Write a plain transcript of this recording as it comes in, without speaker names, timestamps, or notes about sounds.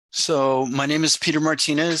So my name is Peter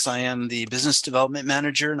Martinez. I am the Business Development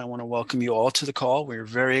Manager, and I want to welcome you all to the call. We're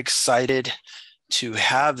very excited to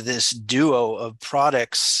have this duo of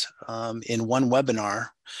products in one webinar,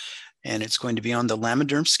 and it's going to be on the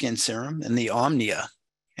Lamiderm Skin Serum and the Omnia.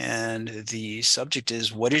 And the subject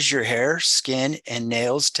is, what is your hair, skin, and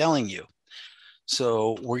nails telling you?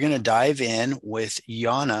 So we're going to dive in with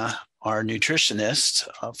Yana, our nutritionist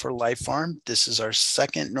for Life Farm. This is our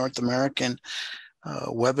second North American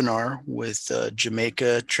webinar with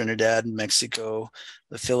Jamaica, Trinidad, Mexico,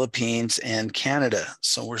 the Philippines, and Canada.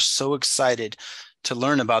 So we're so excited to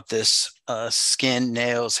learn about this skin,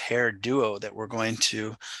 nails, hair duo that we're going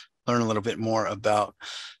to learn a little bit more about.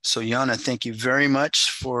 So Yana, thank you very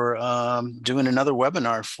much for doing another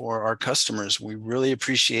webinar for our customers. We really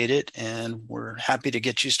appreciate it, and we're happy to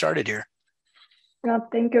get you started here.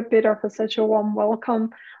 Thank you, Peter, for such a warm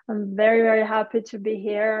welcome. I'm very, very happy to be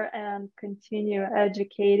here and continue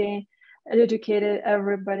educating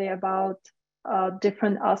everybody about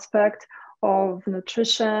different aspects of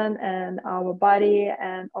nutrition and our body,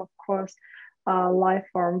 and of course, Life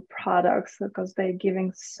Farm products, because they're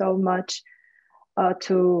giving so much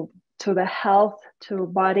to the health, to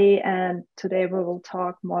body. And today we will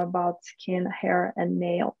talk more about skin, hair, and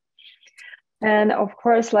nail. And of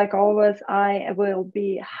course, like always, I will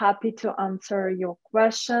be happy to answer your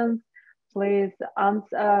questions. Please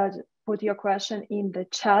put your question in the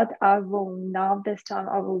chat. This time,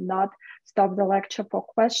 I will not stop the lecture for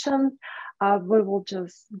questions. We will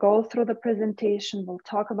just go through the presentation. We'll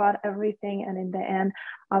talk about everything. And in the end,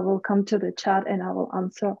 I will come to the chat and I will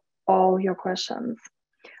answer all your questions.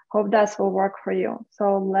 Hope that will work for you.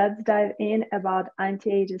 So let's dive in about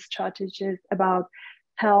anti-aging strategies, about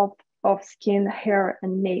health of skin, hair,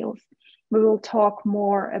 and nails. We will talk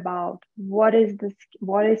more about what is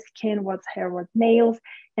skin, what's hair, what's nails,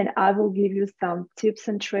 and I will give you some tips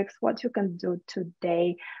and tricks, what you can do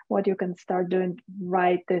today, what you can start doing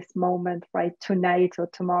right this moment, right tonight or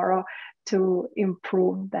tomorrow, to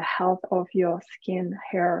improve the health of your skin,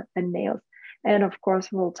 hair, and nails. And of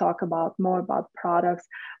course, we'll talk more about products.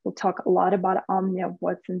 We'll talk a lot about Omnia,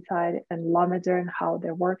 what's inside, and Lamiderm, and how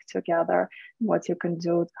they work together, what you can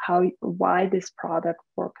do, why this product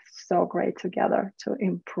works so great together to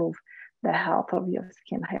improve the health of your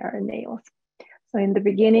skin, hair, and nails. So in the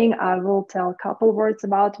beginning, I will tell a couple words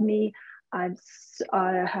about me. I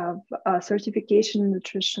have a certification in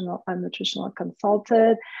nutritional. I'm a nutritional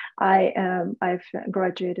consultant. I've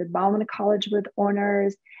graduated Bauman College with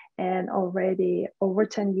honors, and already over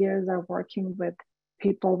 10 years I'm working with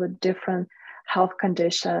people with different health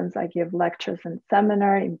conditions. I give lectures and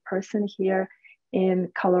seminars in person here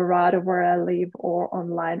in Colorado, where I live, or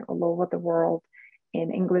online all over the world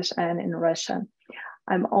in English and in Russian.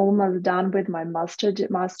 I'm almost done with my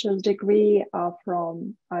master's degree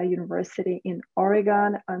from a university in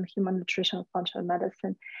Oregon on human nutrition and functional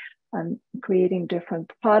medicine. I'm creating different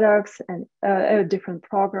products and different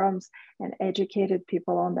programs and educated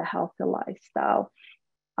people on the healthy lifestyle.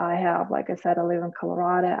 I have, like I said, I live in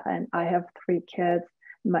Colorado and I have 3 kids.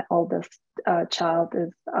 My oldest child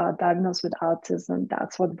is diagnosed with autism.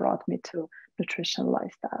 That's what brought me to nutrition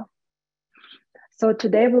lifestyle. So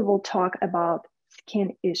today we will talk about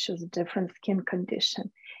skin issues, different skin condition.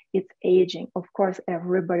 It's aging. Of course,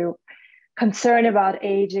 everybody concerned about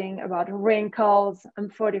aging, about wrinkles. I'm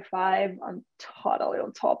 45. I'm totally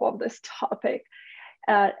on top of this topic.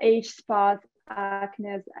 Age spots,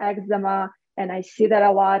 acne, eczema, and I see that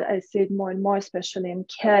a lot. I see it more and more, especially in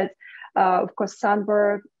kids. Of course,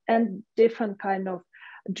 sunburn and different kind of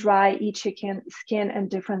dry, itchy skin and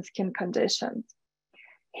different skin conditions.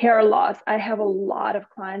 Hair loss. I have a lot of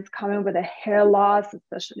clients coming with a hair loss,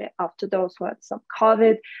 especially after those who had some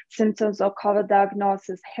COVID symptoms or COVID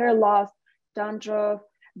diagnosis, hair loss, dandruff,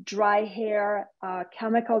 dry hair,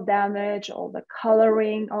 chemical damage, all the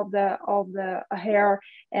coloring of the hair,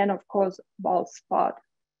 and of course, bald spot.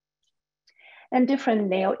 And different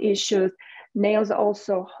nail issues. Nails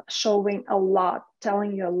also showing a lot,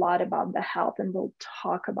 telling you a lot about the health, and we'll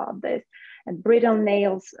talk about this. And brittle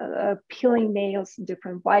nails, peeling nails,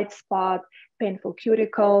 different white spots, painful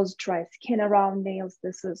cuticles, dry skin around nails.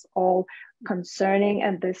 This is all concerning,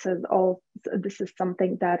 and this is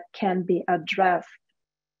something that can be addressed.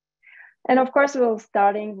 And of course, we're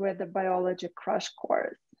starting with the biology crash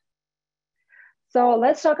course. So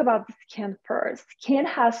let's talk about the skin first. Skin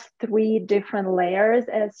has 3 different layers.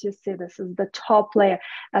 As you see, this is the top layer,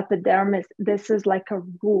 epidermis. This is like a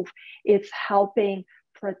roof. It's helping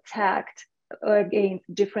protect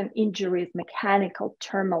against different injuries, mechanical,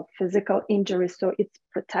 thermal, physical injuries. So it's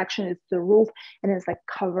protection, it's the roof, and it's like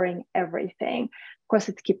covering everything. course,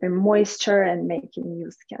 it's keeping moisture and making new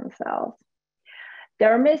skin cells.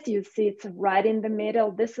 Dermis, you see it's right in the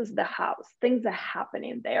middle. This is the house. Things are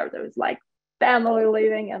happening there. There's like family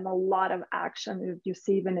living and a lot of action. You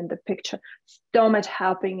see even in the picture, so much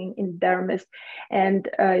happening in dermis, and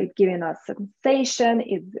giving us sensation,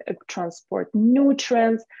 it transport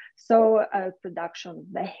nutrients. So production of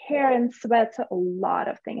the hair and sweat, a lot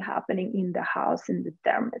of things happening in the house, in the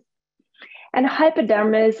dermis. And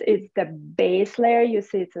hypodermis is the base layer. You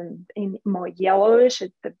see it's in more yellowish,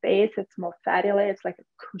 it's the base, it's more fatty layer, it's like a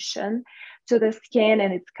cushion to the skin,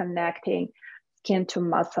 and it's connecting skin to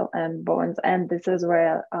muscle and bones. And this is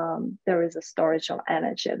where there is a storage of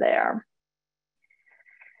energy there.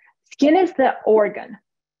 Skin is the organ.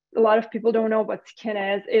 A lot of people don't know what skin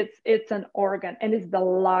is. It's an organ, and it's the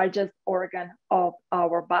largest organ of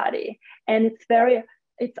our body. And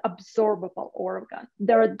it's absorbable organ.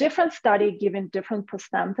 There are different studies giving different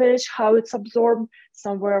percentage how it's absorbed,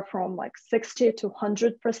 somewhere from like 60 to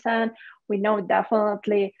 100%. We know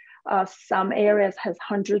definitely some areas has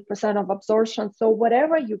 100% of absorption. So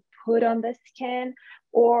whatever you put on the skin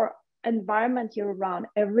or environment you're around,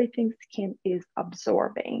 everything skin is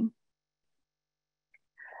absorbing.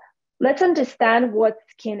 Let's understand what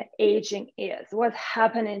skin aging is, what's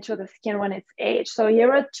happening to the skin when it's aged. So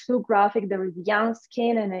here are two graphics. There is young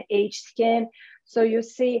skin and an aged skin. So you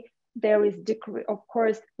see there is decrease. Of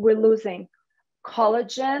course, we're losing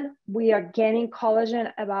collagen. We are gaining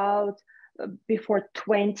collagen about before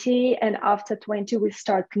 20, and after 20, we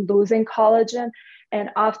start losing collagen. And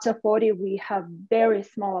after 40, we have very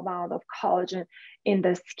small amount of collagen in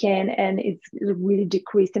the skin, and it's really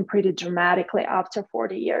decreasing pretty dramatically after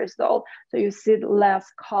 40 years old. So you see less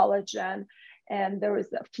collagen, and there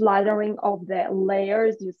is a flattering of the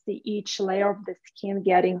layers. You see each layer of the skin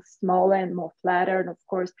getting smaller and more flattered. Of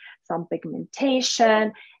course, some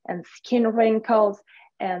pigmentation and skin wrinkles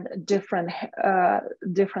and different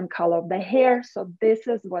color of the hair. So this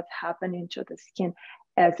is what's happening to the skin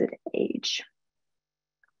as it ages.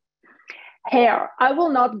 Hair. I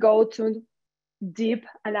will not go to deep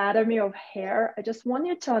anatomy of hair. I just want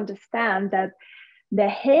you to understand that the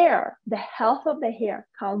hair, the health of the hair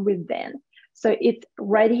comes within. So it's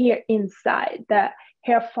right here inside. The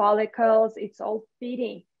hair follicles, it's all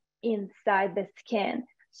feeding inside the skin.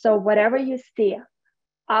 So whatever you see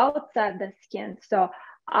outside the skin, so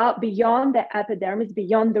beyond the epidermis,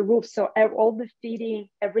 beyond the roof, so all the feeding,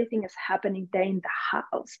 everything is happening there in the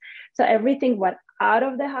house. So everything what out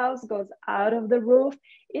of the house goes out of the roof.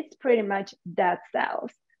 It's pretty much dead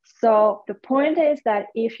cells. So the point is that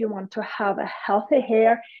if you want to have a healthy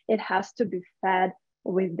hair, it has to be fed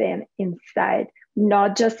within, inside,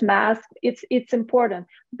 not just mask. It's important,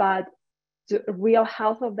 but the real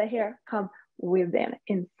health of the hair comes within,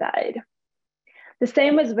 inside. The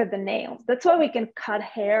same is with the nails. That's why we can cut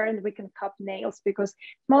hair and we can cut nails, because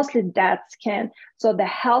mostly dead skin. So the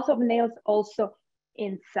health of nails also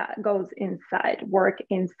goes inside, work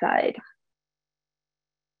inside.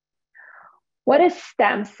 What is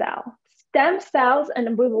stem cell? Stem cells,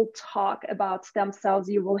 and we will talk about stem cells.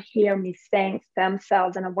 You will hear me saying stem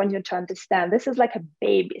cells, and I want you to understand this is like a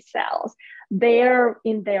baby cells. They're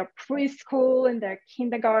in their preschool, in their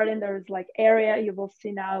kindergarten. There's like area you will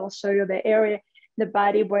see now. I will show you the area, the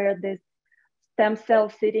body where this stem cell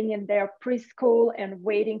sitting in their preschool and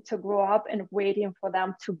waiting to grow up and waiting for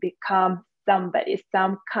them to become somebody,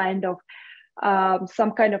 some kind of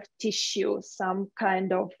tissue, some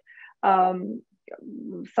kind of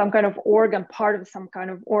organ, part of some kind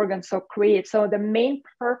of organ. So the main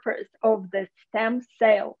purpose of the stem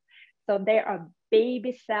cell, so they are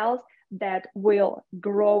baby cells that will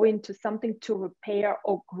grow into something to repair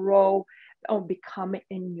or grow or become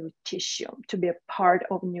a new tissue, to be a part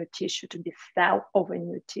of new tissue, to be cell of a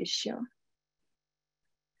new tissue.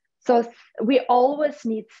 So we always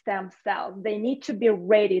need stem cells. They need to be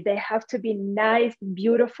ready. They have to be nice,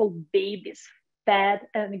 beautiful babies, fed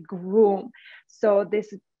and groomed. So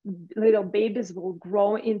these little babies will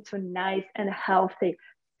grow into nice and healthy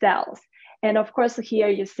cells. And of course, here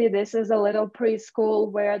you see this is a little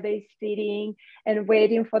preschool where they're sitting and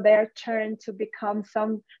waiting for their turn to become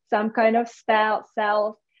some kind of cells.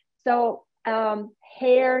 So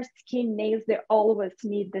hair, skin, nails, they always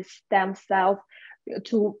need the stem cells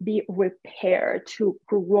to be repaired, to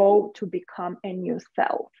grow, to become a new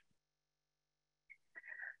cell.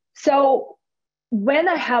 So when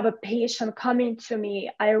I have a patient coming to me,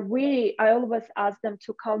 I always ask them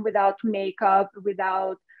to come without makeup,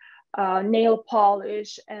 without nail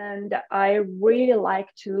polish, and I really like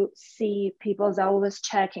to see people's, always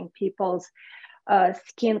checking people's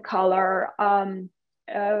skin color,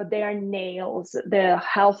 their nails, the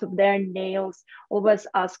health of their nails, always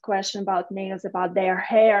ask questions about nails, about their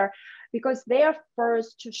hair, because they are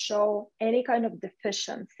first to show any kind of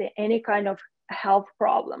deficiency, any kind of health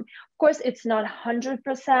problem. Of course, it's not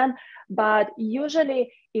 100%, but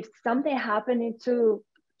usually if something happening to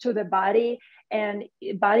the body and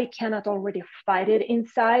body cannot already fight it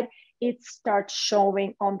inside, it starts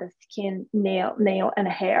showing on the skin, nail and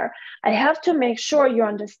hair. I have to make sure you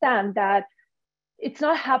understand that it's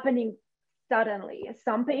not happening suddenly.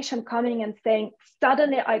 Some patient coming and saying,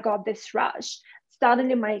 suddenly I got this rash.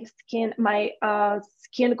 Suddenly my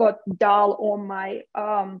skin got dull, or my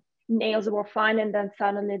nails were fine, and then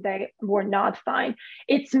suddenly they were not fine.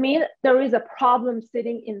 It's mean there is a problem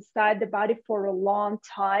sitting inside the body for a long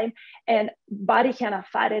time, and body cannot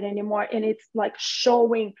fight it anymore. And it's like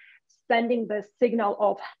showing, sending the signal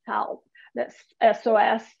of help, the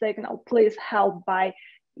SOS signal, please help, by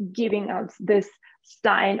giving us this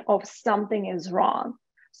sign of something is wrong.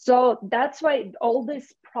 So that's why all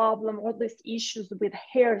this problem, all these issues with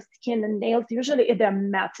hair, skin, and nails, usually there are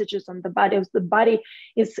messages on the body. The body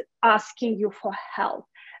is asking you for help.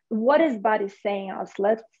 What is body saying us?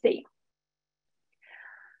 Let's see.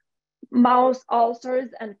 Mouth ulcers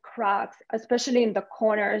and cracks, especially in the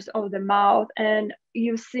corners of the mouth. And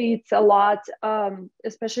you see it's a lot,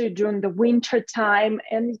 especially during the winter time.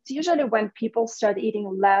 And it's usually when people start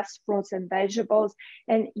eating less fruits and vegetables,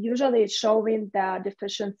 and usually it's showing the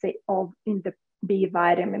deficiency in the B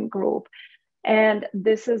vitamin group. And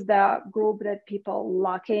this is the group that people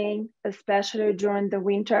lacking, especially during the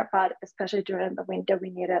winter, but especially during the winter, we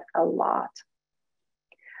need it a lot.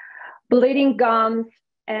 Bleeding gums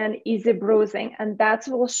and easy bruising. And that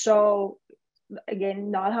will show,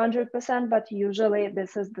 again, not 100%, but usually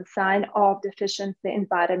this is the sign of deficiency in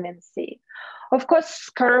vitamin C. Of course,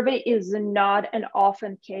 scurvy is not an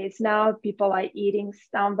often case now. People are eating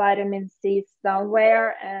some vitamin C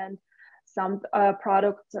somewhere, and some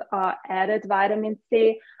products added vitamin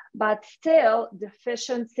C, but still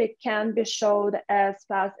deficiency can be showed as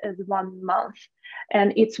fast as 1 month,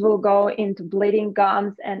 and it will go into bleeding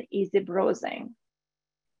gums and easy bruising.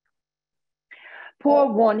 Poor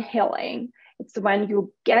wound healing. It's when you're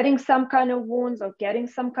getting some kind of wounds or getting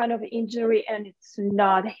some kind of injury and it's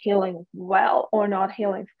not healing well or not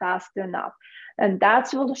healing fast enough. And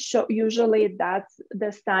that will show, usually that's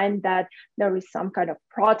the sign that there is some kind of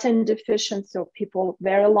protein deficiency. So people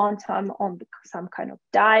very long time on some kind of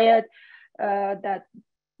diet that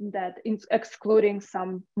excluding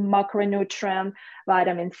some macronutrient,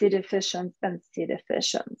 vitamin C deficiency and C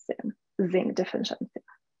deficiency, zinc deficiency.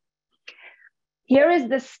 Here is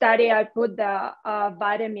the study. I put the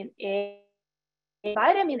vitamin A.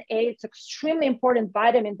 Vitamin A is extremely important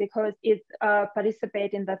vitamin because it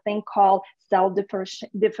participates in the thing called cell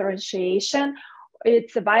differentiation.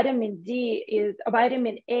 It's a vitamin D, is a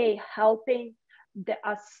vitamin A helping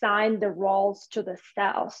assign the roles to the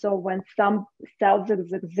cell. So when some cells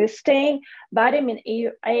is existing, vitamin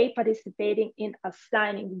A participating in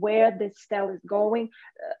assigning where this cell is going,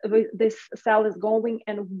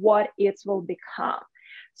 and what it will become.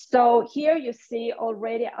 So here you see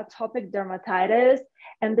already atopic dermatitis,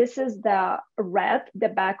 and this is the rat, the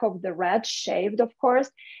back of the rat shaved, of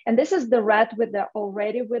course, and this is the rat with the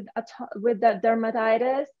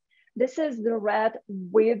dermatitis. This is the rat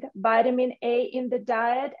with vitamin A in the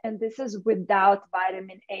diet, and this is without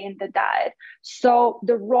vitamin A in the diet. So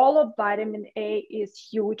the role of vitamin A is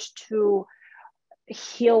huge to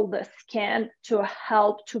heal the skin, to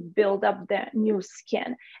help to build up the new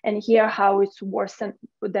skin. And here how it's worsened,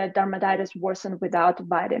 the dermatitis worsened without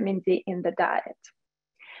vitamin D in the diet.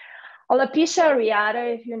 Alopecia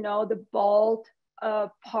areata, if you know, the bald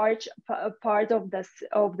part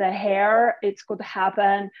of the hair, it could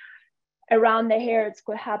happen around the hair, it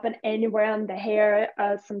could happen anywhere on the hair.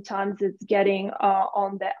 Sometimes it's getting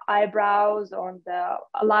on the eyebrows or on the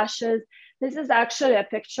lashes. This is actually a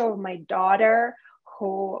picture of my daughter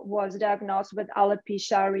who was diagnosed with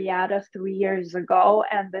alopecia areata 3 years ago.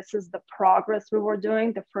 And this is the progress we were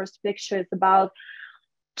doing. The first picture is about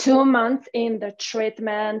 2 months in the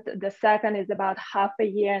treatment. The second is about half a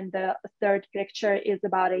year. And the third picture is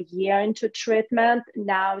about a year into treatment.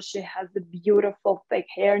 Now she has the beautiful thick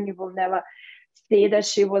hair, and you will never see that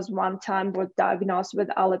she was one time diagnosed with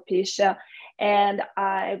alopecia. And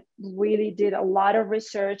I really did a lot of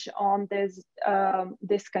research on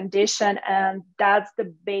this condition. And that's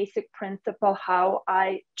the basic principle how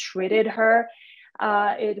I treated her.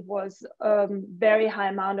 It was very high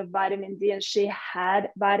amount of vitamin D, and she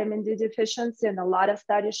had vitamin D deficiency. And a lot of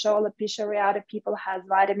studies show alopecia areata people has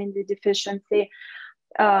vitamin D deficiency,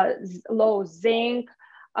 low zinc,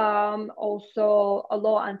 Also a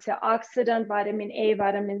low antioxidant, vitamin A,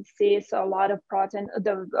 vitamin C, so a lot of protein,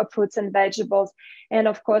 the fruits and vegetables. And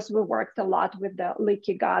of course, we worked a lot with the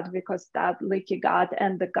leaky gut, because that leaky gut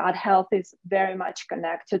and the gut health is very much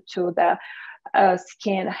connected to the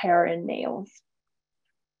skin, hair, and nails.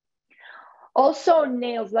 Also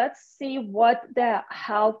nails, let's see what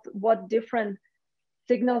different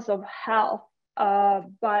signals of health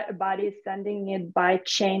body is sending it by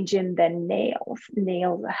changing the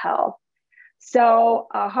nails health. So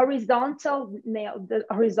the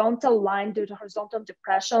horizontal line due to horizontal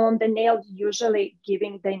depression on the nail, usually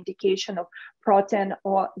giving the indication of protein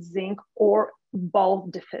or zinc or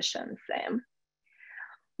both deficiency.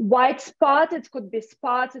 White spot, it could be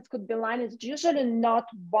spots, it could be line. It's usually not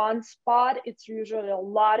one spot. It's usually a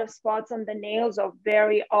lot of spots on the nails, or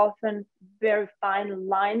very often very fine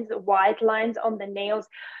lines, white lines on the nails.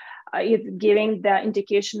 It's giving the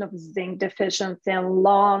indication of zinc deficiency and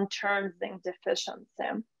long-term zinc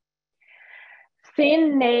deficiency.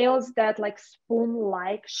 Thin nails, that like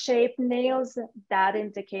spoon-like shaped nails, that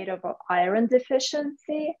indicate of iron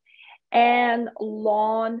deficiency. And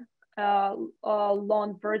long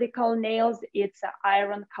vertical nails, it's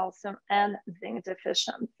iron, calcium, and zinc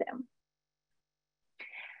deficiency.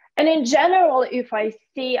 And in general, if I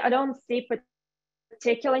don't see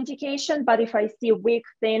particular indication, but if I see weak,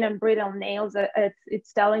 thin, and brittle nails,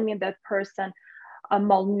 it's telling me that person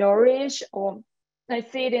malnourished. Or I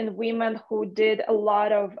see it in women who did a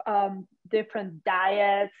lot of different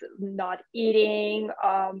diets, not eating,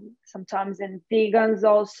 sometimes in vegans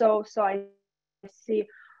also. So I see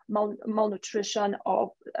malnutrition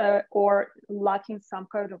or lacking some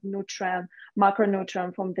kind of nutrient,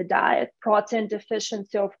 macronutrient from the diet, protein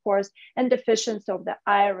deficiency, of course, and deficiency of the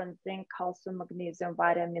iron, zinc, calcium, magnesium,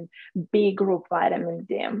 vitamin B group, vitamin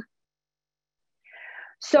D.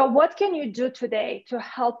 So what can you do today to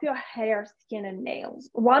help your hair, skin, and nails?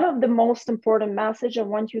 One of the most important message I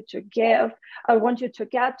want you to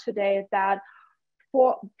get today is that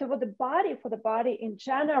for the body in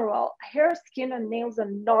general, hair, skin, and nails are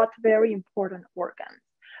not very important organs.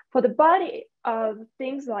 For the body,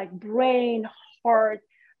 things like brain, heart,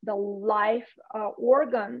 the life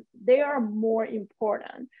organ, they are more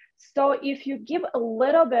important. So if you give a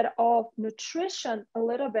little bit of nutrition, a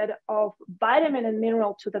little bit of vitamin and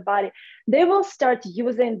mineral to the body, they will start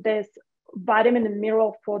using this vitamin and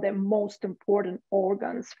mineral for the most important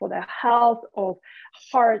organs, for the health of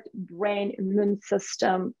heart, brain, immune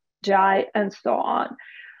system, GI, and so on.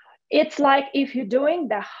 It's like if you're doing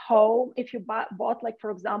the home, if you bought like, for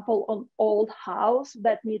example, an old house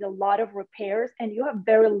that need a lot of repairs and you have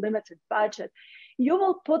very limited budget, you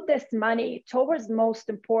will put this money towards most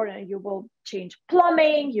important. You will change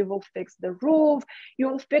plumbing, you will fix the roof, you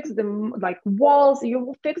will fix the like walls, you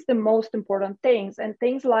will fix the most important things. And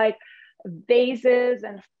things like vases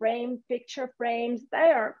and picture frames,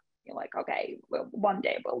 they are like, okay, well, one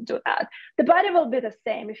day we'll do that. The body will be the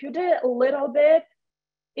same. If you did a little bit,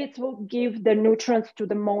 it will give the nutrients to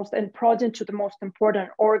the most and protein to the most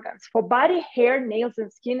important organs. For body, hair, nails,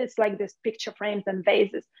 and skin, it's like this picture frames and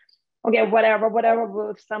vases. Okay,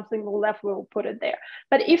 whatever, if something left, we'll put it there.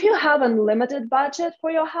 But if you have unlimited budget for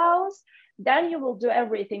your house, then you will do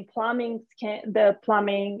everything, the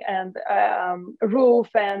plumbing and roof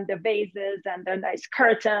and the vases and the nice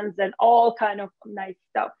curtains and all kind of nice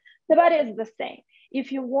stuff. The body is the same.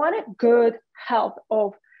 If you want a good health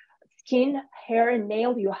of skin, hair, and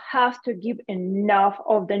nail, you have to give enough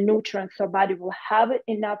of the nutrients so body will have it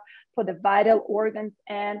enough for the vital organs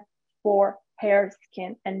and for hair,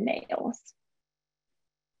 skin, and nails.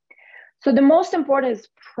 So the most important is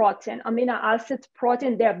protein. Amino acids,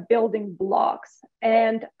 protein, they're building blocks.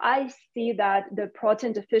 And I see that the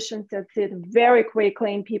protein deficiency is very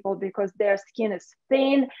quickly in people because their skin is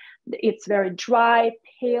thin, it's very dry,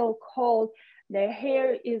 pale, cold. Their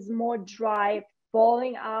hair is more dry,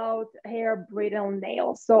 falling out, hair, brittle,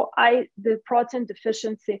 nails. So the protein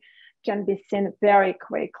deficiency can be seen very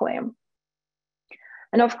quickly.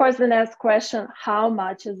 And of course, the next question, how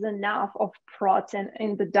much is enough of protein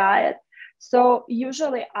in the diet? So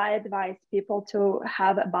usually I advise people to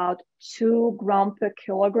have about 2 grams per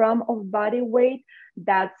kilogram of body weight.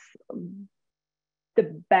 That's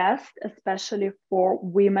the best, especially for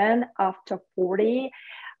women after 40.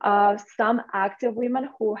 Some active women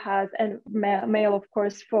who has, and male, of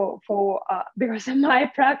course, because in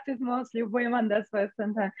my practice, mostly women, that's why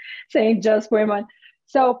sometimes saying just women.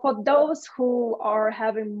 So for those who are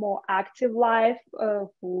having more active life,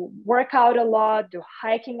 who work out a lot, do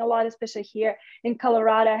hiking a lot, especially here in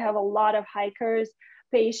Colorado, I have a lot of hikers,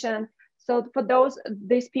 patients. So for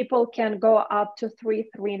these people can go up to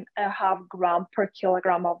 3.5 grams per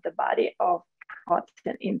kilogram of the body of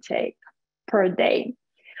protein intake per day.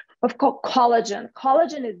 Of course, collagen.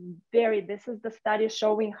 Collagen is this is the study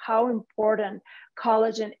showing how important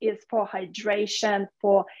collagen is for hydration,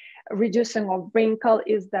 for reducing of wrinkle,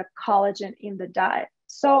 is the collagen in the diet.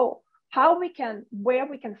 So where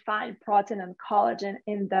we can find protein and collagen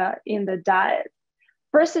in the diet.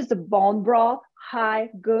 First is the bone broth,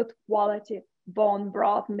 good quality bone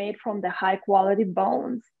broth made from the high quality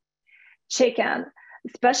bones. Chicken,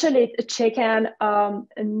 especially chicken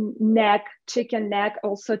neck,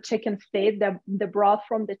 also chicken feet. The broth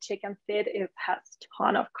from the chicken feet has a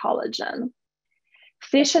ton of collagen.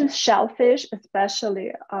 Fish and shellfish,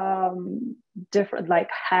 especially different, like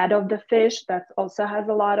head of the fish, that also has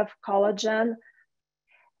a lot of collagen.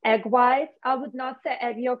 Egg whites, I would not say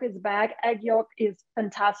egg yolk is bad. Egg yolk is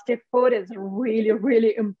fantastic food. It's really,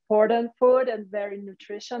 really important food and very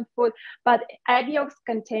nutritious food. But egg yolks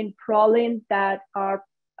contain proline that are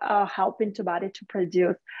helping the body to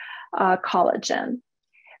produce collagen.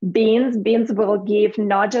 Beans will give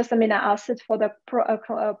not just amino acids for the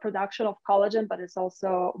production of collagen, but it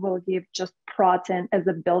also will give just protein as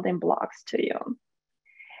a building blocks to you.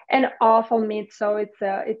 And offal meat, so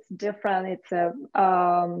it's different. It's a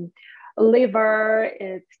liver,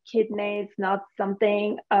 it's kidneys, not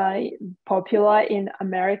something popular in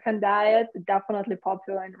American diet, definitely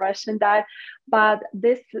popular in Russian diet. But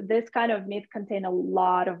this kind of meat contain a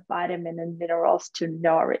lot of vitamin and minerals to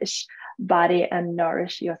nourish body and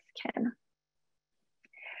nourish your skin.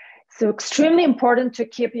 So extremely important to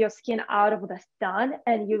keep your skin out of the sun.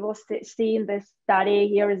 And you will see in this study,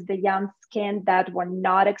 here is the young skin that were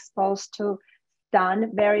not exposed to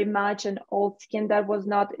sun very much, and old skin that was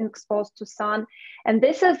not exposed to sun. And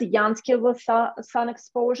this is young skin with sun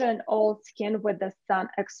exposure and old skin with the sun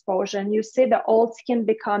exposure. And you see the old skin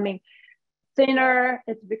becoming thinner,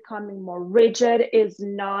 it's becoming more rigid, is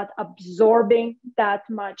not absorbing that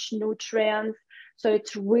much nutrients. So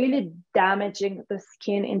it's really damaging the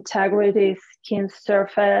skin integrity, skin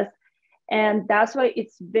surface. And that's why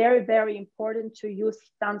it's very, very important to use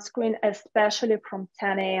sunscreen, especially from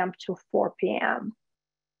 10 a.m. to 4 p.m.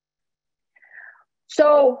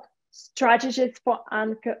 So strategies for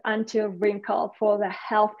anti-wrinkle, for the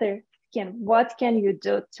healthy skin. What can you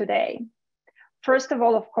do today? First of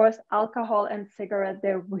all, of course, alcohol and cigarettes,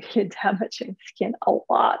 they're really damaging skin a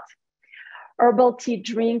lot. Herbal tea,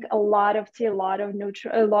 drink a lot of tea, a lot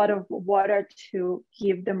of water to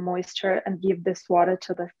give the moisture and give this water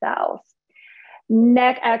to the cells.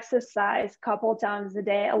 Neck exercise a couple times a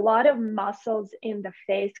day. A lot of muscles in the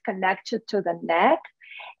face connected to the neck.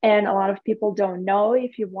 And a lot of people don't know,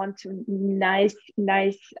 if you want to nice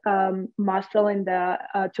muscle in the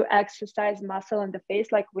to exercise muscle in the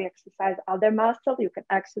face, like we exercise other muscle, you can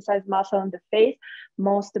exercise muscle in the face.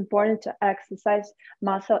 Most important to exercise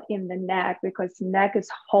muscle in the neck, because neck is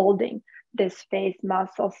holding this face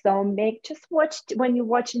muscle. So just watch, when you're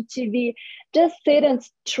watching TV, just sit and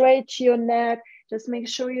stretch your neck. Just make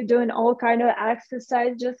sure you're doing all kind of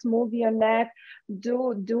exercise. Just move your neck.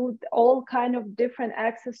 Do all kind of different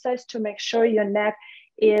exercise to make sure your neck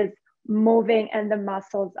is moving and the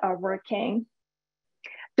muscles are working.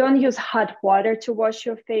 Don't use hot water to wash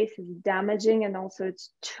your face. It's damaging, and also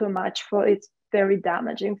it's too much it's very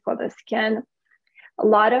damaging for the skin. A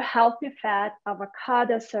lot of healthy fat,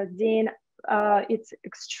 avocado, sardine. It's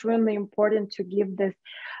extremely important to give this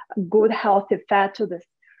good healthy fat to the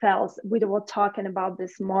cells. We were talking about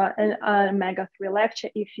this more in omega-3 lecture.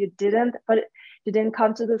 If you didn't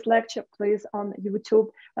come to this lecture, please, on YouTube,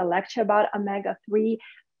 a lecture about omega-3,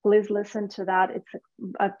 please listen to that.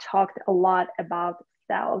 I've talked a lot about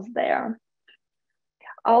cells there.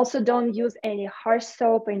 Also, don't use any harsh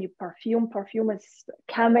soap, any perfume. Perfume is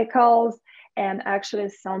chemicals, and actually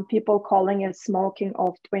some people calling it smoking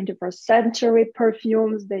of 21st century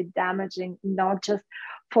perfumes. They're damaging not just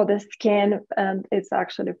for the skin, and it's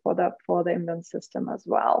actually for the immune system as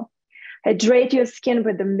well. Hydrate your skin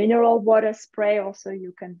with the mineral water spray. Also,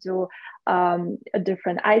 you can do a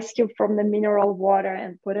different ice cube from the mineral water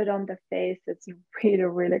and put it on the face. It's really,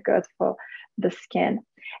 really good for the skin.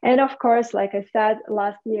 And of course, like I said,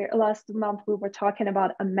 last month, we were talking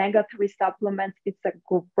about omega-3 supplements. It's a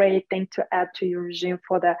great thing to add to your regime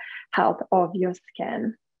for the health of your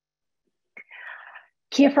skin.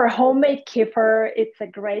 Kefir, homemade kefir, it's a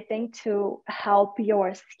great thing to help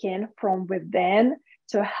your skin from within,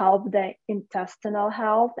 to help the intestinal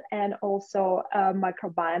health and also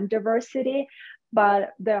microbiome diversity.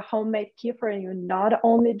 but the homemade kefir, you not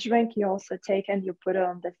only drink, you also take and you put it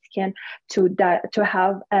on the skin to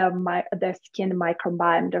have the skin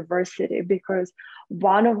microbiome diversity, because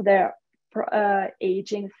one of the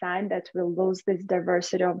aging sign that will lose this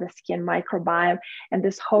diversity of the skin microbiome, and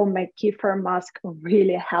this homemade kefir mask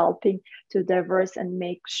really helping to diverse and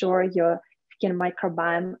make sure your skin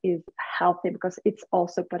microbiome is healthy, because it's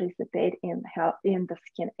also participate in the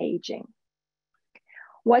skin aging.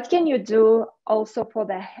 What can you do also for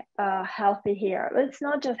the healthy hair? It's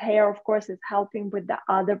not just hair, of course, it's helping with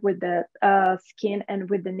the skin and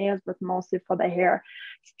with the nails, but mostly for the hair.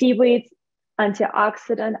 Seaweeds,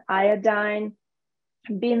 antioxidant, iodine,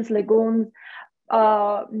 beans, legumes,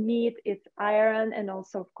 meat, it's iron, and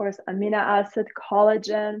also, of course, amino acid,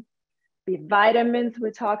 collagen, B vitamins.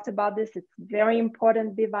 We talked about this. It's very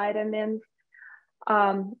important, B vitamins.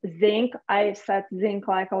 Zinc, I said zinc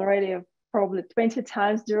like already probably 20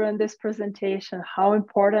 times during this presentation, how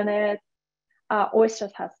important it is.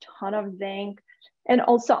 Oysters has a ton of zinc, and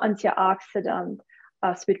also antioxidant.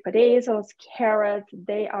 Sweet potatoes, carrots,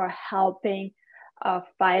 they are helping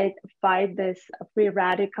fight this free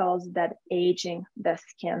radicals that aging the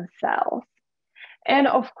skin cells. And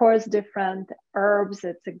of course, different herbs.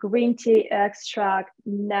 It's a green tea extract,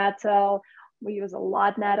 nettle. We use a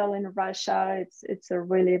lot nettle in Russia. It's a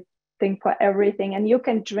really thing for everything. And you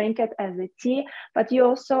can drink it as a tea, but you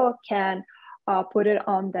also can put it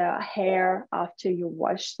on the hair after you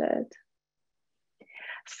washed it.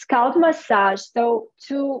 Scalp massage. So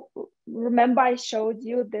to remember, I showed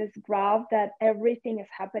you this graph that everything is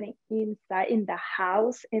happening inside in the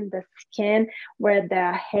house, in the skin, where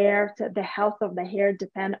the hair, the health of the hair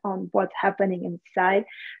depend on what's happening inside.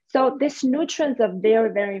 So these nutrients are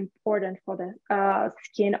very, very important for the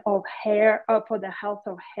skin of hair, for the health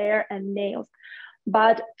of hair and nails.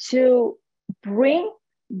 But to bring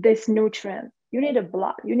this nutrient, you need a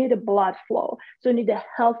blood flow. So you need a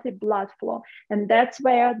healthy blood flow. And that's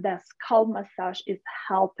where the scalp massage is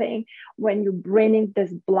helping, when you're bringing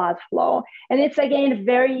this blood flow. And it's, again,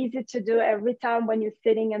 very easy to do every time when you're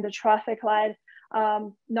sitting in the traffic light,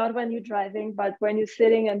 not when you're driving, but when you're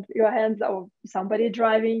sitting and your hands, or somebody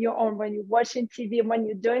driving you, or when you're watching TV, when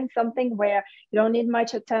you're doing something where you don't need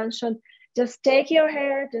much attention. Just take your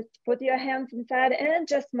hair, just put your hands inside and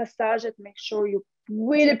just massage it. Make sure you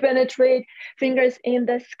really penetrate fingers in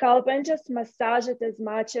the scalp and just massage it as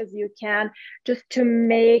much as you can, just to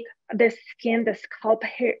make the skin, the scalp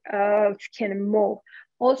hair, skin move.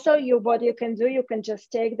 Also, what you can do, you can just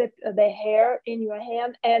take the hair in your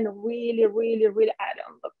hand and really, really, really, I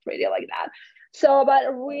don't look pretty like that. So, but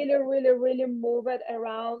really, really, really move it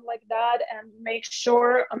around like that, and make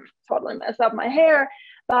sure, I'm totally mess up my hair,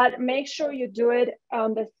 but make sure you do it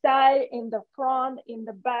on the side, in the front, in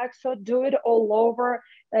the back. So do it all over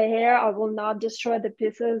the hair. I will not destroy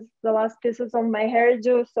the last pieces of my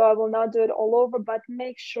hairdo, so I will not do it all over, but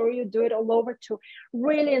make sure you do it all over to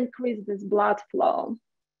really increase this blood flow.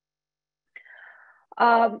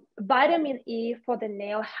 Vitamin E for the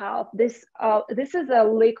nail health. This is a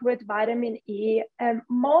liquid vitamin E, and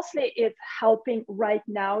mostly it's helping right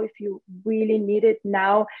now if you really need it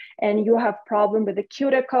now and you have problem with the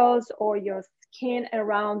cuticles, or your skin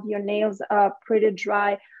around your nails are pretty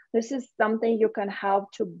dry. This is something you can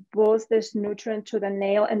help to boost this nutrient to the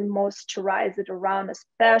nail and moisturize it around,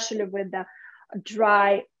 especially with the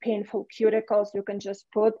dry, painful cuticles. You can just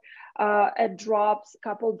put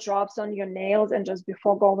couple drops on your nails, and just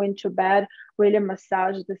before going to bed, really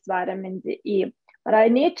massage this vitamin E. But I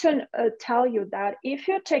need to tell you that if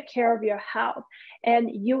you take care of your health, and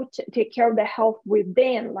you take care of the health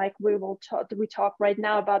within, like we talk right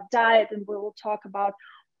now about diet, and we will talk about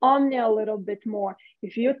Omnia a little bit more.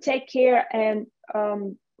 If you take care and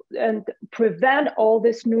prevent all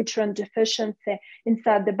this nutrient deficiency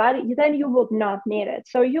inside the body, then you would not need it.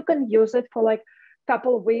 So you can use it for like a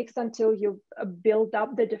couple of weeks until you build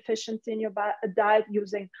up the deficiency in your diet,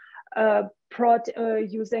 using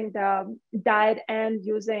using the diet and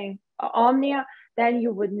using Omnia. Then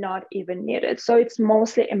you would not even need it. So it's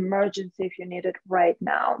mostly emergency if you need it right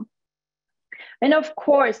now. And of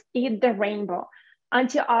course, eat the rainbow.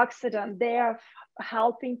 Antioxidant, they are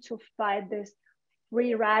helping to fight this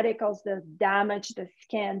free radicals that damage the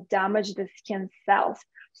skin cells.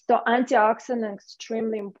 So antioxidant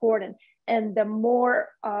extremely important. And the more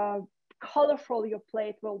colorful your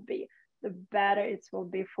plate will be, the better it will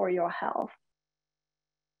be for your health.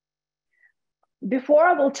 Before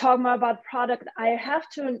I will talk more about product, I have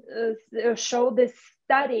to show this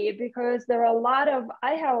study, because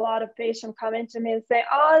I have a lot of patients coming to me and say,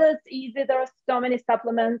 oh, that's easy. There are so many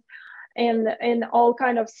supplements. in all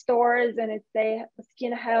kind of stores, and it's say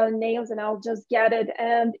skin, hair, nails, and I'll just get it.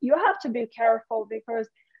 And you have to be careful because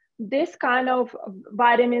this kind of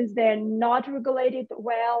vitamins, they're not regulated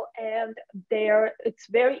well, and it's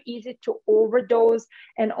very easy to overdose,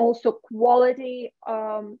 and also quality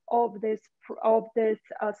of this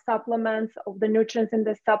supplements, of the nutrients in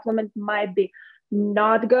the supplement might be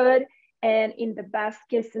not good. And in the best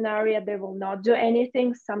case scenario, they will not do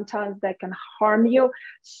anything. Sometimes they can harm you.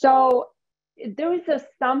 So there is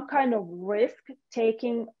some kind of risk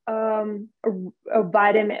taking a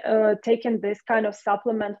vitamin, taking this kind of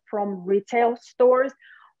supplement from retail stores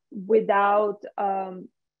without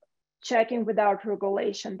checking, without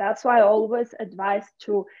regulation. That's why I always advise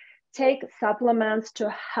to take supplements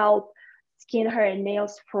to help skin, hair, and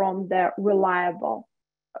nails from the reliable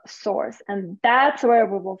source. And that's where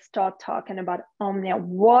we will start talking about Omnia.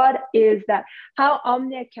 What is that? How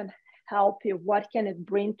Omnia can help you? What can it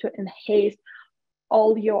bring to enhance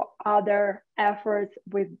all your other efforts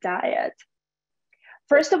with diet?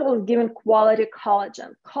 First of all, giving quality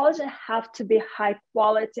collagen. Collagen have to be high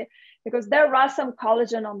quality, because there are some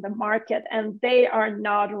collagen on the market and they are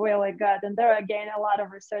not really good. And there are, again, a lot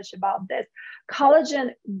of research about this.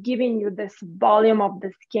 Collagen giving you this volume of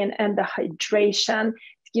the skin and the hydration.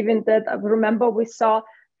 It's giving that, remember we saw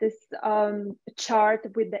this chart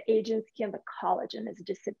with the aging skin, the collagen is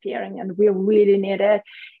disappearing and we really need it.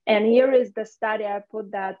 And here is the study I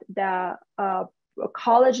put that the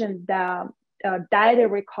collagen, the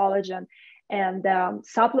dietary collagen and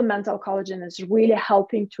supplemental collagen is really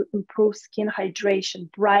helping to improve skin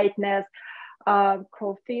hydration, brightness,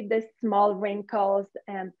 feed the small wrinkles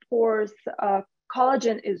and pores.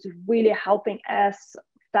 Collagen is really helping as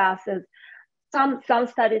fast as some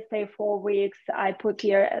studies say 4 weeks. I put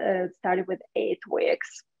here a study with 8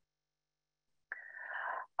 weeks.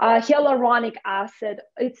 Hyaluronic acid,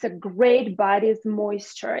 it's a great body's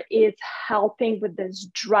moisture. It's helping with this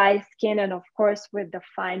dry skin and of course with the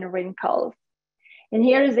fine wrinkles. And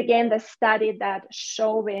here is again the study that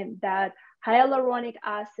showing that hyaluronic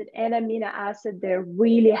acid and amino acid, they're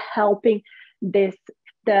really helping this.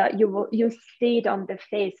 You see it on the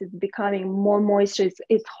face, it's becoming more moisture,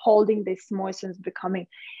 it's holding this moisture, it's becoming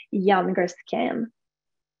younger skin.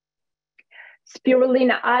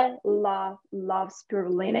 Spirulina, I love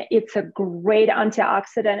spirulina. It's a great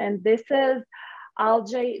antioxidant, and this is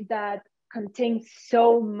algae that contains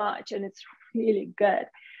so much and it's really good.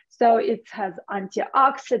 So it has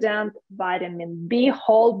antioxidant, vitamin B,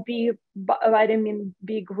 whole B, vitamin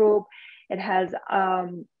B group. It has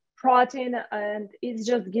protein, and it's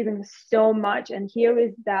just giving so much. And here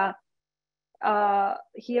is the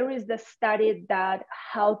study that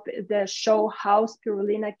show how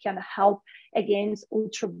spirulina can help against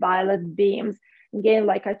ultraviolet beams. Again,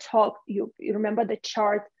 like I talked, you remember the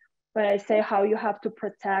chart when I say how you have to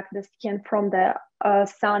protect the skin from the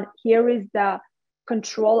sun. Here is the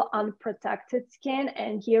control unprotected skin,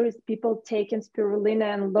 and here is people taking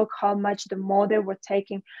spirulina, and look how much the more they were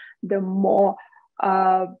taking, the more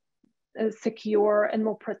secure and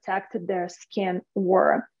more protected their skin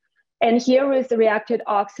were. And here is the reactive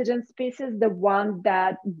oxygen species, the one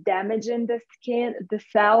that damaging the skin, the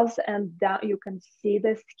cells, and that you can see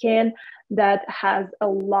the skin that has a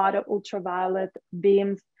lot of ultraviolet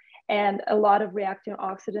beams and a lot of reactive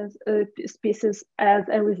oxygen species as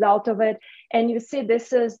a result of it. And you see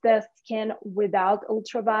this is the skin without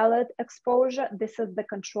ultraviolet exposure. This is the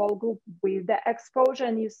control group with the exposure.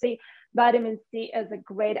 And you see vitamin C as a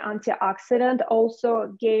great antioxidant,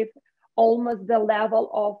 also gave almost the level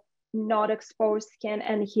of not exposed skin.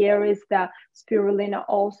 And here is the spirulina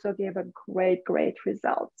also gave a great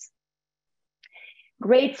results.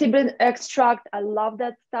 Great seed extract, I love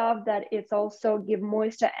that stuff, that it's also give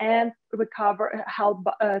moisture and help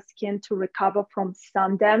skin to recover from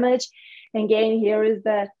sun damage. And again, here is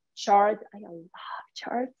the chart. I love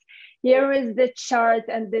charts. Here is the chart,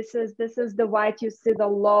 and this is the white. You see the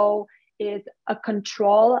low is a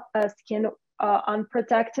control skin,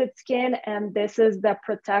 unprotected skin, and this is the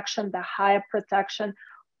protection, the higher protection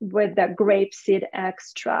with the grapeseed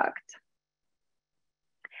extract.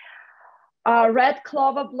 Red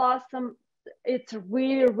clover blossom, it's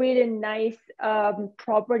really nice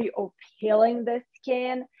property of healing the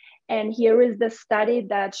skin. And here is the study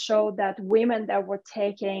that showed that women that were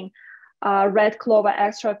taking red clover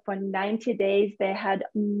extract for 90 days, they had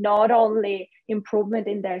not only improvement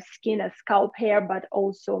in their skin and scalp hair, but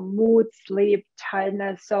also mood, sleep,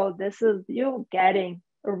 tiredness. So this is, you getting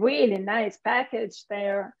a really nice package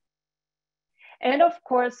there. And of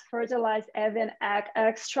course, fertilized avian egg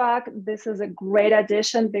extract. This is a great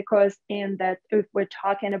addition because in that, if we're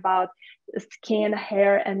talking about skin,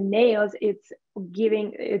 hair, and nails, it's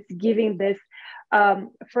giving this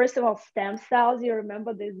first of all, stem cells. You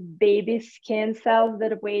remember these baby skin cells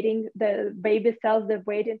that are waiting, the baby cells that are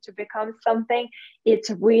waiting to become something. It's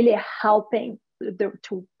really helping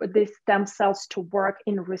these stem cells to work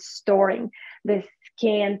in restoring the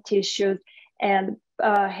skin tissues and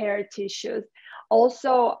hair tissues.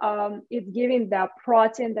 Also, it's giving the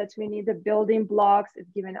protein that we need, the building blocks. It's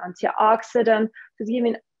giving antioxidant. It's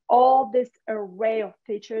giving all this array of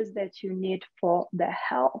features that you need for the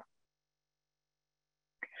health.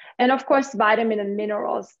 And of course, vitamin and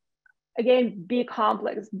minerals. Again, B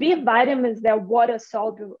complex. B vitamins, they're water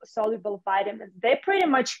soluble vitamins. They pretty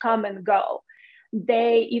much come and go.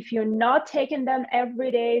 If you're not taking them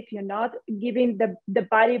every day, if you're not giving the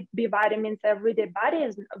body B vitamins every day,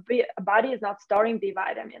 body is not storing B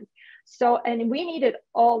vitamins. So, and we need it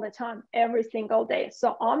all the time, every single day.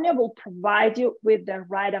 So Omnia will provide you with the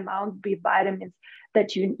right amount of B vitamins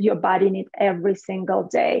that your body needs every single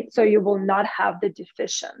day. So you will not have the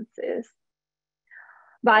deficiencies.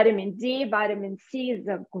 Vitamin D, vitamin C is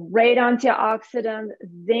a great antioxidant.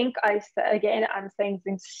 Zinc, I'm saying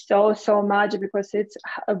zinc so much because it's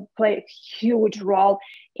play a huge role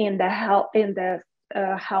in the health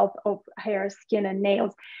of hair, skin, and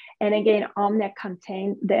nails. And again, Omnia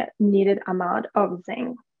contains the needed amount of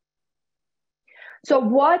zinc. So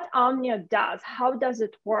what Omnia does, how does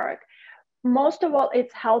it work? Most of all,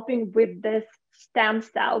 it's helping with this stem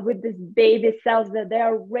cell, with these baby cells that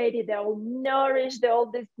they're ready, they're all nourished, they're all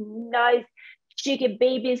these nice cheeky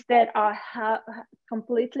babies that are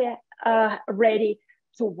completely ready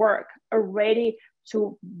to work, are ready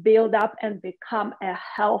to build up and become a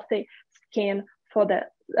healthy skin for the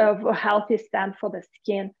healthy stem for the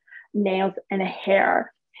skin, nails, and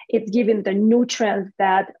hair. It's giving the nutrients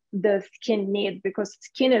that the skin needs because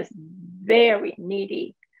skin is very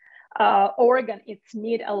needy. Organ, it's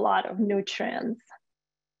need a lot of nutrients.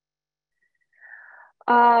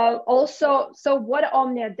 Also, so what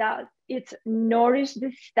Omnia does, it's nourish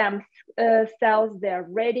the stem cells. They're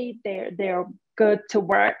ready. They're good to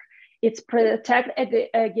work. It's protect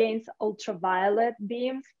against ultraviolet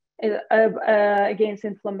beams, against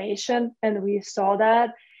inflammation, and we saw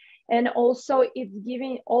that. And also, it's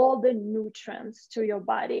giving all the nutrients to your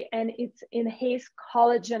body, and it's enhanced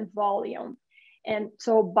collagen volume. And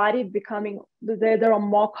so body becoming, there are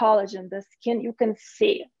more collagen. The skin, you can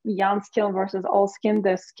see young skin versus old skin,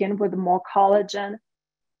 the skin with more collagen.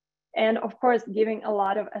 And of course, giving a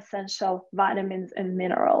lot of essential vitamins and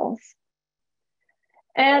minerals.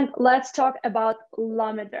 And let's talk about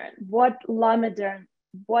Lumiderm. What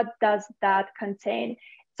does that contain?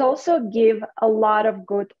 It's also give a lot of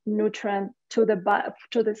good nutrient to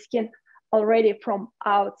the skin already from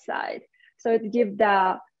outside. So it gives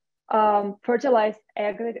the fertilized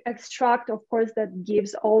egg extract, of course, that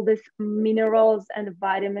gives all these minerals and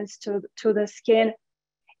vitamins to the skin.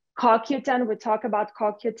 CoQ10, we talk about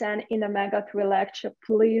CoQ10 in Omega-3 lecture.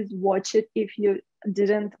 Please watch it if you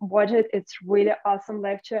didn't watch it. It's really awesome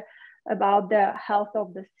lecture about the health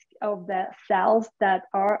of the cells that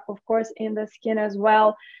are, of course, in the skin as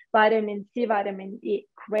well. Vitamin C, vitamin E,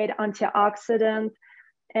 great antioxidant,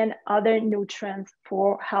 and other nutrients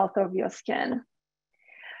for health of your skin.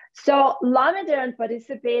 So Lumiderm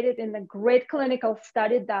participated in a great clinical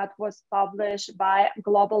study that was published by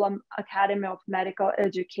Global Academy of Medical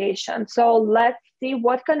Education. So let's see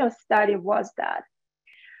what kind of study was that.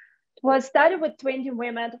 It was studied with 20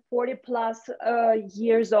 women, 40 plus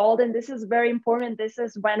years old. And this is very important. This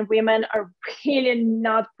is when women are really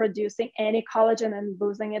not producing any collagen and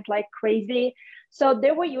losing it like crazy. So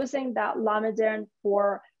they were using that Lumiderm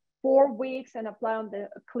for 4 weeks and apply on the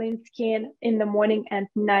clean skin in the morning and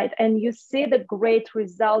night. And you see the great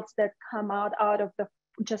results that come out of the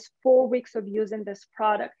just 4 weeks of using this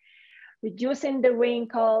product, reducing the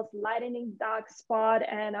wrinkles, lightening dark spot.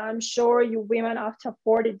 And I'm sure you women after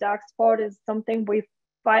 40, dark spot is something we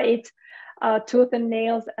fight. Tooth and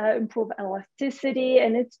nails improve elasticity.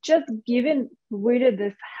 And it's just giving really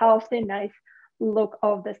this healthy, nice look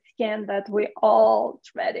of the skin that we all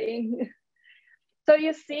dreading. So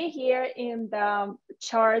you see here in the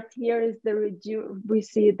chart, here is we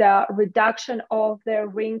see the reduction of the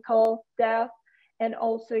wrinkle depth, and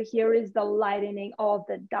also here is the lightening of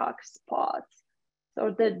the dark spots.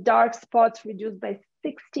 So the dark spots reduced by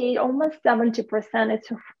 60, almost 70%.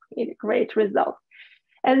 It's a really great result.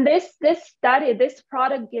 And this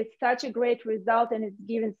product gets such a great result, and it's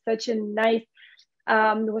given such a nice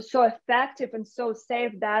was so effective and so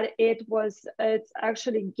safe that it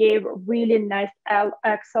actually gave really nice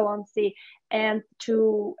excellency, and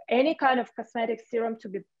to any kind of cosmetic serum to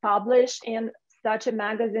be published in such a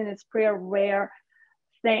magazine is pretty rare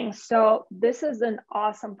thing. So this is an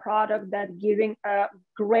awesome product that giving a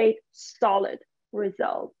great solid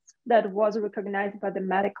results that was recognized by the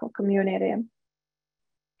medical community.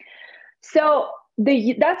 So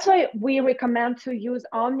that's why we recommend to use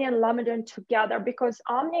Omni and Lamidon together, because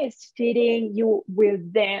Omni is feeding you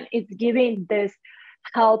within. It's giving this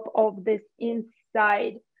help of this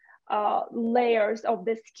inside layers of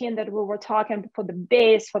the skin that we were talking for the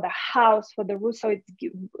base, for the house, for the root. So it's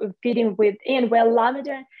feeding within, where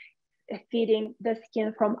Lamidon feeding the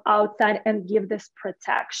skin from outside and give this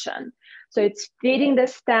protection. So it's feeding the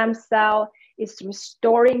stem cell, it's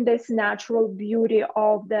restoring this natural beauty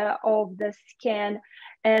of the skin,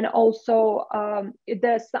 and also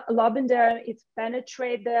the lavender, it's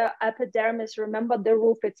penetrate the epidermis. Remember the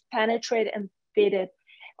roof, it's penetrate and feed it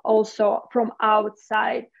also from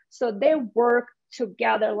outside. So they work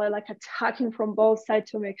together like attacking from both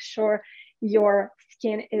sides to make sure your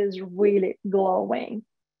skin is really glowing.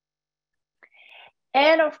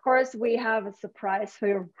 And of course, we have a surprise for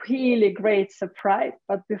you, a really great surprise.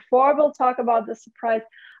 But before we'll talk about the surprise,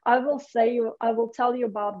 I will tell you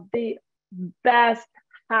about the best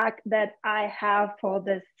hack that I have for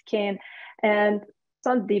the skin. And it's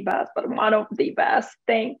not the best, but one of the best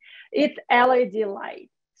thing. It's LED light.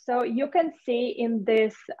 So you can see in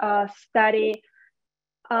this study,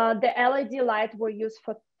 the LED light were used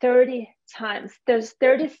for 30 times. There's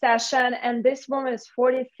 30 sessions, and this woman is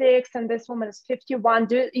 46 and this woman is 51.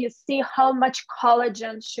 Do you see how much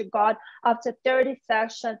collagen she got after 30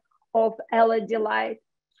 sessions of LED light?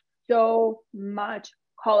 So much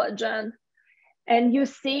collagen. And you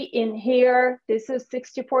see in here, this is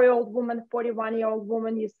 64-year-old woman, 41-year-old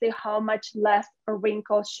woman. You see how much less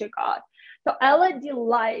wrinkles she got. So LED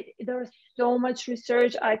light, there's so much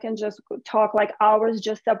research. I can just talk like hours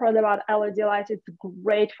just separately about LED light. It's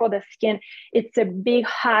great for the skin. It's a big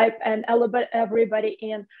hype, and everybody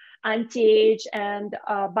in anti-age and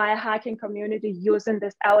biohacking community using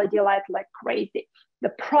this LED light like crazy. The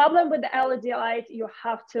problem with the LED light, you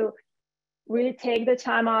have to really take the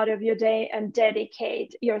time out of your day and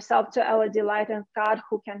dedicate yourself to LED light, and God,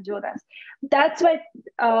 who can do this? That's why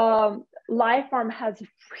Lifeform has a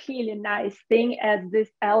really nice thing as this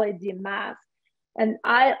LED mask. And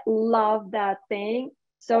I love that thing.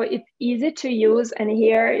 So it's easy to use. And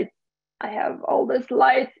here I have all this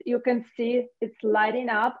lights. You can see it's lighting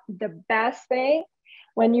up. The best thing,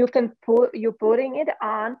 when you're putting it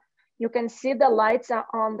on, you can see the lights are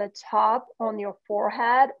on the top on your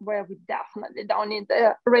forehead, where we definitely don't need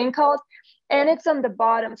the wrinkles, and it's on the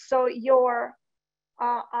bottom. So your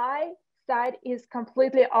eye side is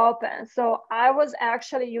completely open. So I was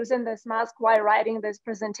actually using this mask while writing this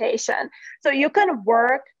presentation. So you can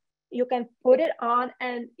work, you can put it on,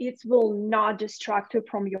 and it will not distract you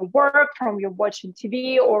from your work, from your watching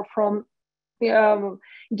TV, or from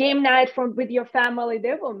game night with your family.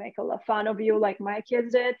 They will make a lot fun of you like my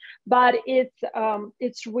kids did, but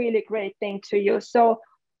it's really great thing to use. So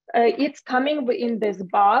it's coming in this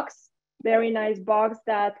box, very nice box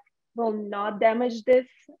that will not damage this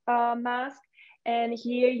mask. And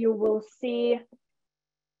here you will see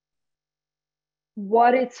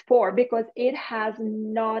what it's for, because it has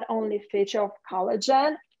not only feature of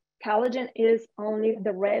collagen is only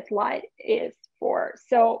the red light is for.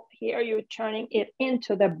 So here you're turning it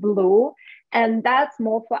into the blue, and that's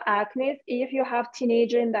more for acne. If you have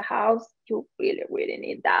teenager in the house, you really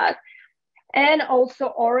need that. And also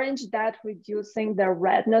orange, that reducing the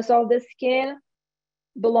redness of the skin.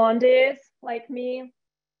 Blondies like me,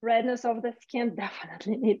 redness of the skin,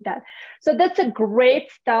 definitely need that. So that's a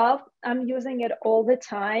great stuff. I'm using it all the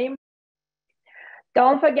time.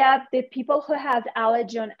 Don't forget, the people who have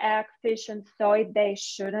allergy on egg, fish, and soy, they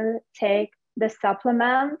shouldn't take the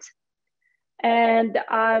supplement. And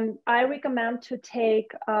I recommend to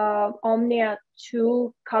take Omnia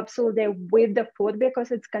 2 capsule a day with the food,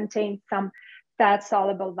 because it contains some fat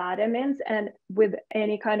soluble vitamins, and with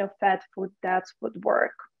any kind of fat food, that would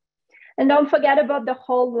work. And don't forget about the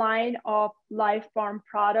whole line of Lifeform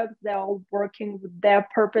products. They're all working with their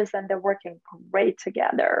purpose, and they're working great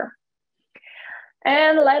together.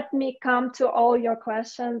 And let me come to all your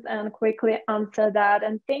questions and quickly answer that.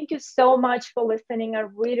 And thank you so much for listening. I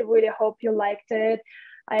really hope you liked it.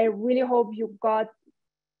 I really hope you got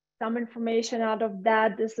some information out of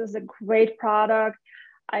that. This is a great product.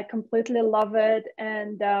 I completely love it,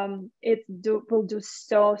 and it will do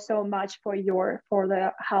so much for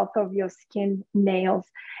the health of your skin, nails,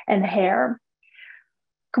 and hair.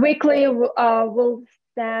 quickly, we'll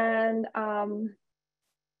send, I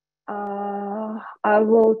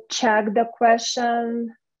will check the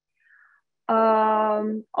question.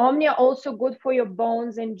 Omnia also good for your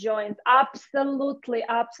bones and joints. Absolutely,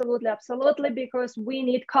 absolutely, absolutely, because we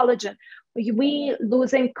need collagen. We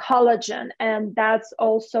losing collagen, and that's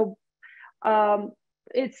also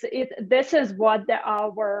this is what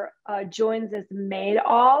our joints is made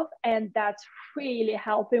of, and that's really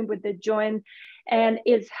helping with the joint, and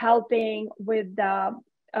it's helping with the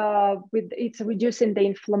it's reducing the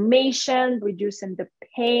inflammation, reducing the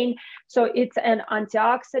pain. So it's an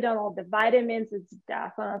antioxidant. All the vitamins, it's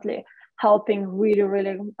definitely helping really,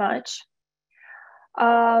 really much.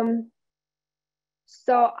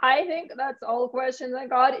 So I think that's all questions I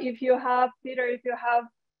got. If you have, Peter, if you have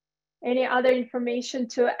any other information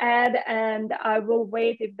to add, and I will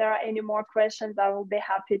wait. If there are any more questions, I will be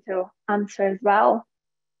happy to answer as well.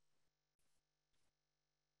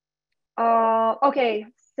 Okay,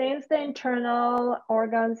 since the internal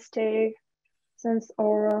organs take, since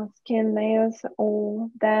our skin, nails,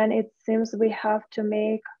 then it seems we have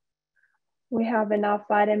enough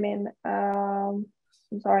vitamin, a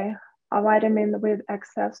vitamin with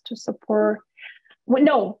excess to support.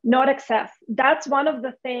 No, not excess. That's one of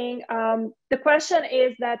the thing. The question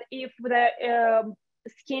is that if the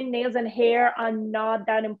skin, nails, and hair are not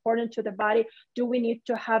that important to the body, do we need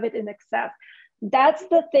to have it in excess? That's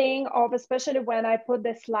the thing of, especially when I put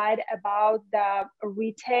the slide about the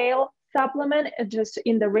retail supplement, just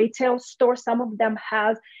in the retail store, some of them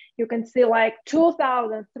has, you can see like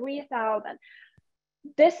 2,000, 3,000.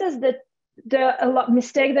 This is the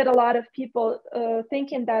mistake that a lot of people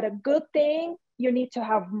thinking that a good thing, you need to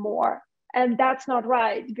have more. And that's not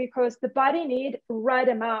right, because the body need right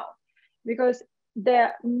amount, because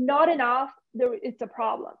they're not enough, it's a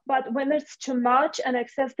problem. But when it's too much and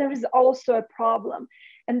excess, there is also a problem.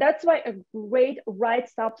 And that's why a great right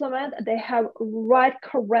supplement, they have right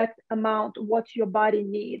correct amount what your body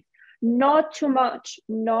needs. Not too much,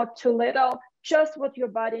 not too little, just what your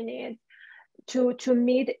body needs to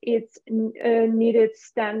meet its needed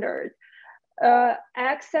standards.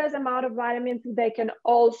 Excess amount of vitamins, they can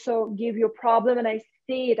also give you a problem, and I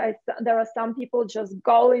see it. There are some people just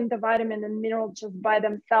gulling the vitamin and mineral just by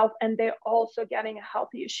themselves, and they're also getting a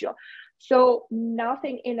health issue. So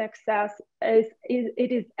nothing in excess is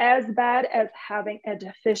as bad as having a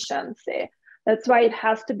deficiency. That's why it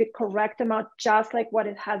has to be correct amount, just like what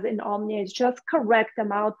it has in Omnia. It's just correct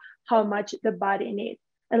amount how much the body needs.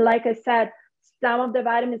 And like I said, some of the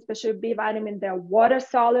vitamins, especially B vitamin, they're water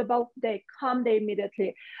soluble. They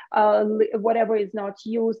immediately, whatever is not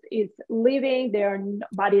used is leaving. Their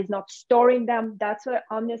body is not storing them. That's why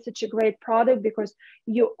Omnia is such a great product, because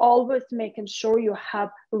you always making sure you have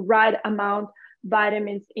right amount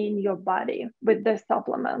vitamins in your body with the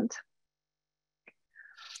supplement.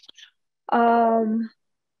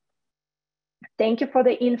 Thank you for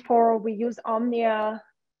the info. We use Omnia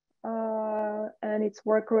and it's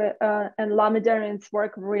and Lamidarin's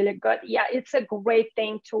work really good. Yeah, it's a great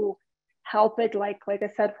thing to help it, like I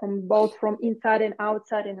said, from inside and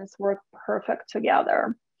outside, and it's worked perfect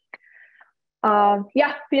together.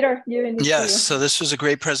 Yeah, Peter, Yes, so this was a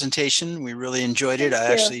great presentation. We really enjoyed it.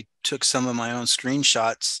 I actually took some of my own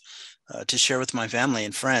screenshots to share with my family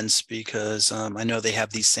and friends, because I know they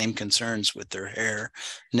have these same concerns with their hair,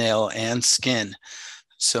 nail, and skin.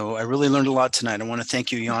 So I really learned a lot tonight. I want to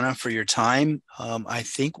thank you, Yana, for your time. I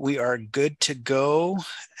think we are good to go.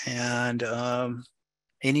 And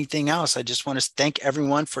anything else, I just want to thank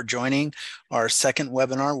everyone for joining our second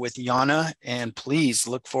webinar with Yana, and please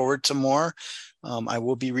look forward to more. I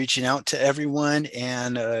will be reaching out to everyone,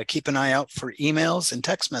 and keep an eye out for emails and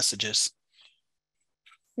text messages.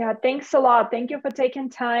 Yeah, thanks a lot. Thank you for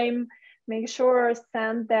taking time. Make sure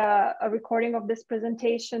send a recording of this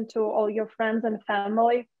presentation to all your friends and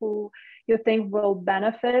family who you think will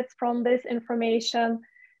benefit from this information.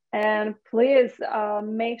 And please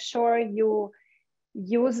make sure you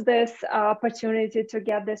use this opportunity to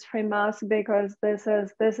get this free mask, because these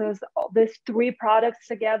three products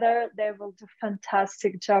together, they will do a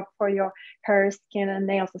fantastic job for your hair, skin, and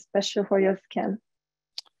nails, especially for your skin.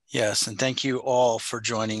 Yes, and thank you all for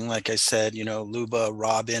joining. Like I said, Luba,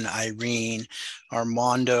 Robin, Irene,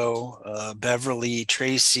 Armando, Beverly,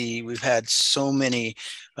 Tracy. We've had so many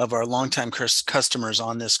of our longtime customers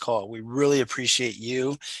on this call. We really appreciate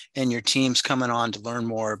you and your teams coming on to learn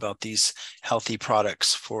more about these healthy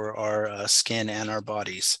products for our skin and our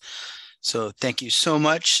bodies. So thank you so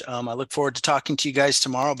much. I look forward to talking to you guys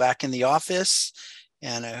tomorrow back in the office.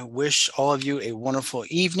 And I wish all of you a wonderful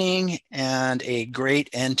evening and a great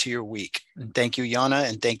end to your week. And thank you, Yana,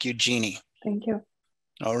 and thank you, Jeannie. Thank you.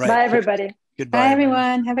 All right. Bye, everybody. Goodbye. Bye,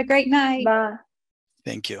 everyone. Have a great night. Bye.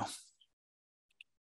 Thank you.